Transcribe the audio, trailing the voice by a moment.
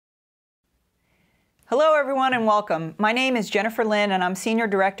Hello, everyone, and welcome. My name is Jennifer Lynn, and I'm Senior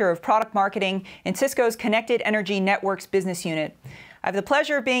Director of Product Marketing in Cisco's Connected Energy Networks business unit. I have the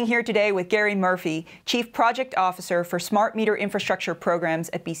pleasure of being here today with Gary Murphy, Chief Project Officer for Smart Meter Infrastructure Programs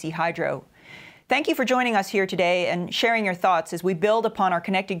at BC Hydro. Thank you for joining us here today and sharing your thoughts as we build upon our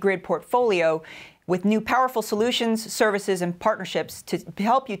connected grid portfolio with new powerful solutions, services, and partnerships to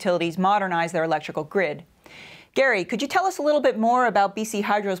help utilities modernize their electrical grid. Gary, could you tell us a little bit more about BC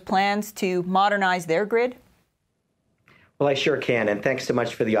Hydro's plans to modernize their grid? Well, I sure can, and thanks so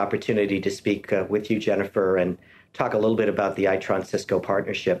much for the opportunity to speak with you, Jennifer, and talk a little bit about the Itron-Cisco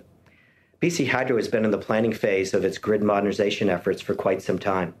partnership. BC Hydro has been in the planning phase of its grid modernization efforts for quite some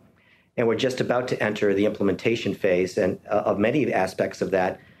time, and we're just about to enter the implementation phase of many aspects of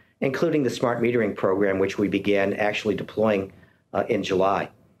that, including the smart metering program, which we began actually deploying in July.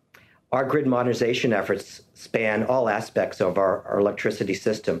 Our grid modernization efforts span all aspects of our electricity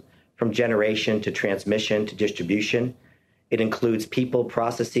system, from generation to transmission to distribution. It includes people,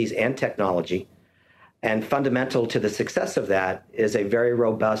 processes, and technology. And fundamental to the success of that is a very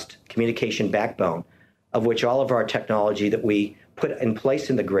robust communication backbone, of which all of our technology that we put in place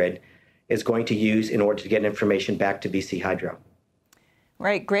in the grid is going to use in order to get information back to BC Hydro.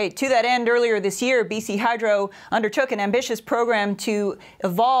 Right, great. To that end, earlier this year, BC Hydro undertook an ambitious program to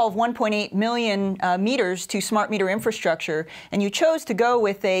evolve 1.8 million meters to smart meter infrastructure, and you chose to go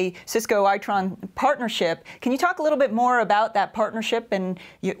with a Cisco-Itron partnership. Can you talk a little bit more about that partnership and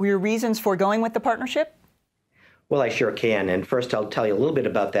your reasons for going with the partnership? Well, I sure can. And first, I'll tell you a little bit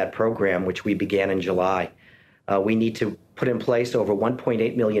about that program, which we began in July. We need to put in place over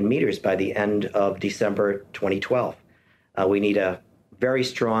 1.8 million meters by the end of December 2012. We need a very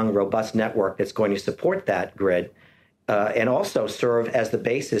strong, robust network that's going to support that grid and also serve as the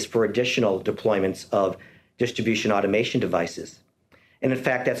basis for additional deployments of distribution automation devices. And in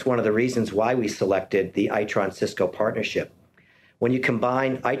fact, that's one of the reasons why we selected the Itron-Cisco partnership. When you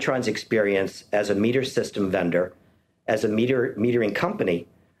combine Itron's experience as a meter system vendor, as a metering company,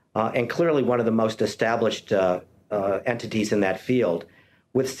 and clearly one of the most established entities in that field,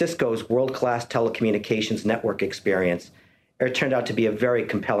 with Cisco's world-class telecommunications network experience, it turned out to be a very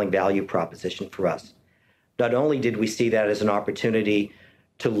compelling value proposition for us. Not only did we see that as an opportunity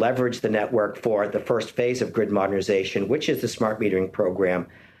to leverage the network for the first phase of grid modernization, which is the smart metering program,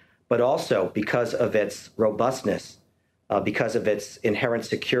 but also because of its robustness, because of its inherent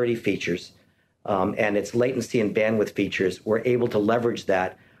security features, and its latency and bandwidth features, we're able to leverage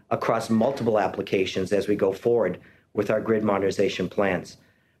that across multiple applications as we go forward with our grid modernization plans.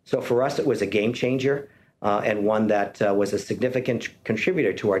 So for us, it was a game changer. And one that was a significant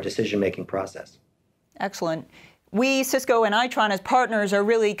contributor to our decision-making process. Excellent. We, Cisco and Itron, as partners, are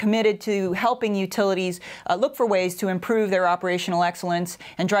really committed to helping utilities look for ways to improve their operational excellence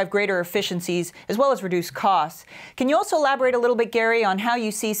and drive greater efficiencies, as well as reduce costs. Can you also elaborate a little bit, Gary, on how you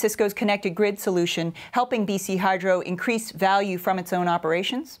see Cisco's connected grid solution helping BC Hydro increase value from its own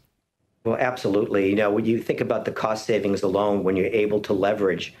operations? Well, absolutely. You know, when you think about the cost savings alone, when you're able to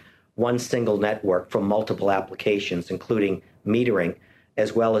leverage one single network from multiple applications, including metering,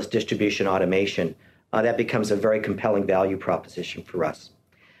 as well as distribution automation, that becomes a very compelling value proposition for us.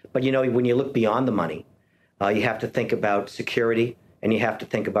 But you know, when you look beyond the money, you have to think about security and you have to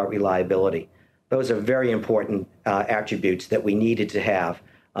think about reliability. Those are very important attributes that we needed to have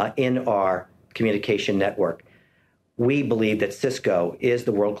in our communication network. We believe that Cisco is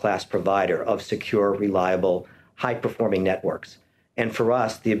the world-class provider of secure, reliable, high-performing networks. And for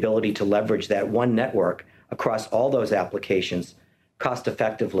us, the ability to leverage that one network across all those applications cost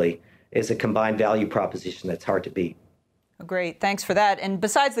effectively is a combined value proposition that's hard to beat. Great, thanks for that. And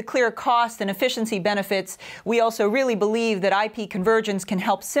besides the clear cost and efficiency benefits, we also really believe that IP convergence can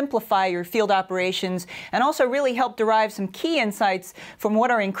help simplify your field operations and also really help derive some key insights from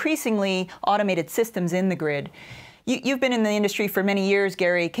what are increasingly automated systems in the grid. You've been in the industry for many years,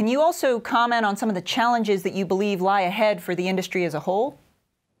 Gary. Can you also comment on some of the challenges that you believe lie ahead for the industry as a whole?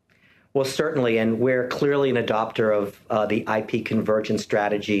 Well, certainly, and we're clearly an adopter of the IP convergence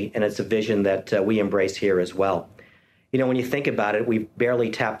strategy, and it's a vision that we embrace here as well. You know, when you think about it, we've barely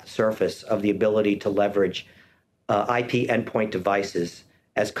tapped the surface of the ability to leverage IP endpoint devices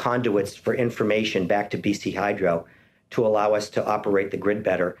as conduits for information back to BC Hydro to allow us to operate the grid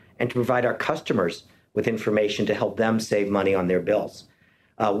better and to provide our customers with information to help them save money on their bills.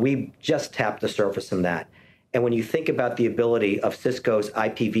 We just tapped the surface in that. And when you think about the ability of Cisco's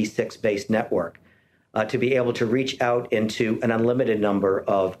IPv6-based network to be able to reach out into an unlimited number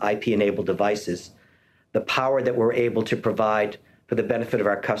of IP-enabled devices, the power that we're able to provide for the benefit of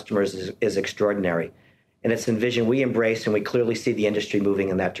our customers is extraordinary. And it's a vision we embrace, and we clearly see the industry moving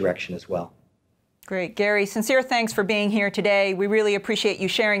in that direction as well. Great. Gary, sincere thanks for being here today. We really appreciate you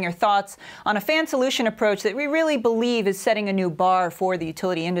sharing your thoughts on a fan solution approach that we really believe is setting a new bar for the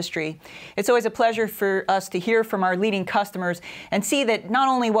utility industry. It's always a pleasure for us to hear from our leading customers and see that not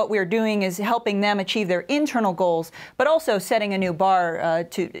only what we're doing is helping them achieve their internal goals, but also setting a new bar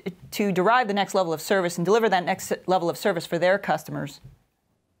to derive the next level of service and deliver that next level of service for their customers.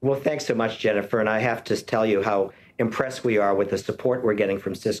 Well, thanks so much, Jennifer. And I have to tell you how impressed we are with the support we're getting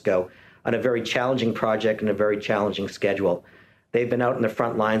from Cisco on a very challenging project and a very challenging schedule. They've been out in the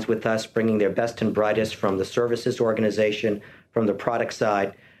front lines with us, bringing their best and brightest from the services organization, from the product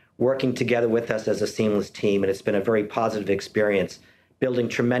side, working together with us as a seamless team. And it's been a very positive experience, building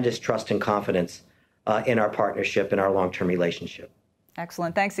tremendous trust and confidence in our partnership and our long-term relationship.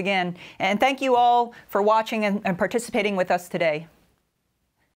 Excellent. Thanks again. And thank you all for watching and participating with us today.